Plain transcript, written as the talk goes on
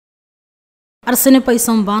Arsenio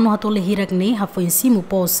Paixão Bano atole hirakne foi em cima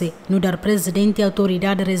posse no dar presidente da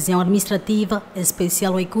autoridade região administrativa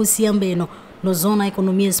especial Aprezenta Bano no zona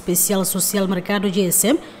economia especial social mercado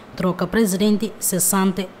GSM troca presidente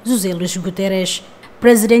cessante José Luís Guterres.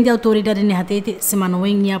 Presidente da autoridade Nehatete Semana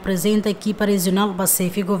Aprezenta equipa regional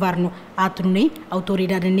basefi governo atrune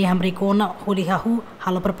autoridade Nehambricona hodihahu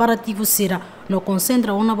halo preparativo sira no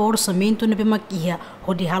concentra uma orçamento ne pemaquia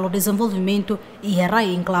hodi halo desenvolvimento e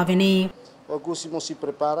herai enclave ne. O se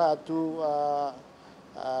prepara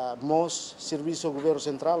a MOS, Serviço do Governo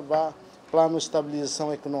Central, para Plano de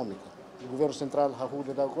Estabilização Econômica. O Governo Central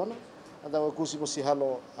ajuda da Gona, então o se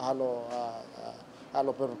halo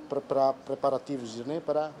preparativos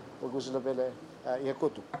para o Governo Bele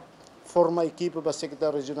Iacoto. Forma a equipe para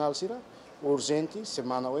Secretário Regional Sira, urgente,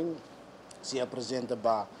 semana se apresenta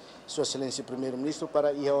para Sua Excelência Primeiro-Ministro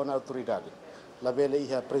para ir à autoridade. La Bele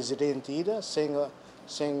ia presidente ida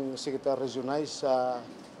sem secretários regionais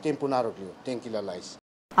tempo tem que ir lá.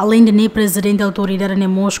 Além de presidente da autoridade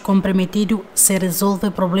nemos comprometido se resolve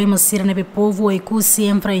problemas sira nebe povo e que se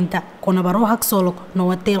enfrenta com a baroja solo no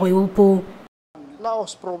aterro e upo. Lá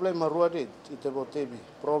os problemas ruadet e teve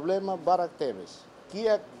problema baractebes que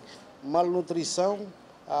é malnutrição,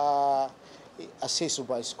 acesso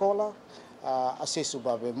à escola, acesso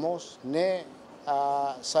para bemos, né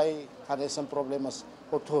sai a esses problemas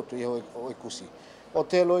outro e o cusi.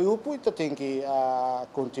 Hotel e upo tem que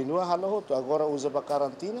continuar halohoto. Agora usa para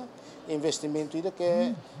quarentena, investimento ida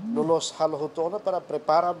que los halohotona para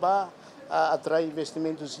preparar para atrair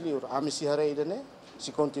investimentos livres. A mim se harei né,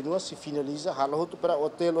 se continua, se finaliza halohoto para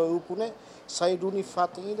hotel e upo né, sai do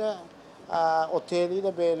unifato ida hotel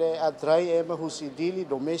ida bele atrai ema husidili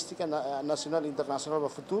doméstica nacional e internacional para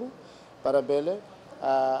futuro para bele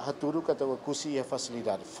haturu kata kusi a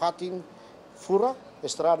facilidade. Fatin fura,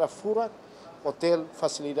 estrada fura. Hotel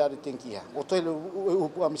facilidade tem que ir. Hotel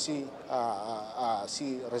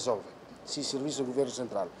se resolve. Se serviço do governo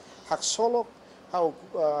central. Hak solo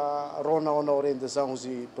rona ona orientação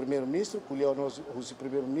do primeiro-ministro, colheu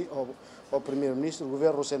o primeiro-ministro, o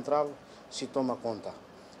governo central se toma conta.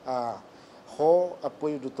 O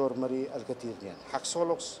apoio do Dr. Maria Alcatirnian. Hak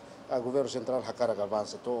solo o governo central hakara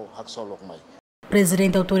avança, to hak solo mai.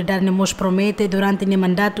 Presidente da autoridade nos promete durante o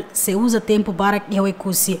mandato se usa tempo para que o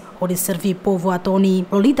ecusi ou de servir povo a Tony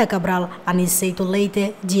Lolita Cabral aniceito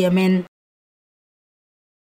leite GMN.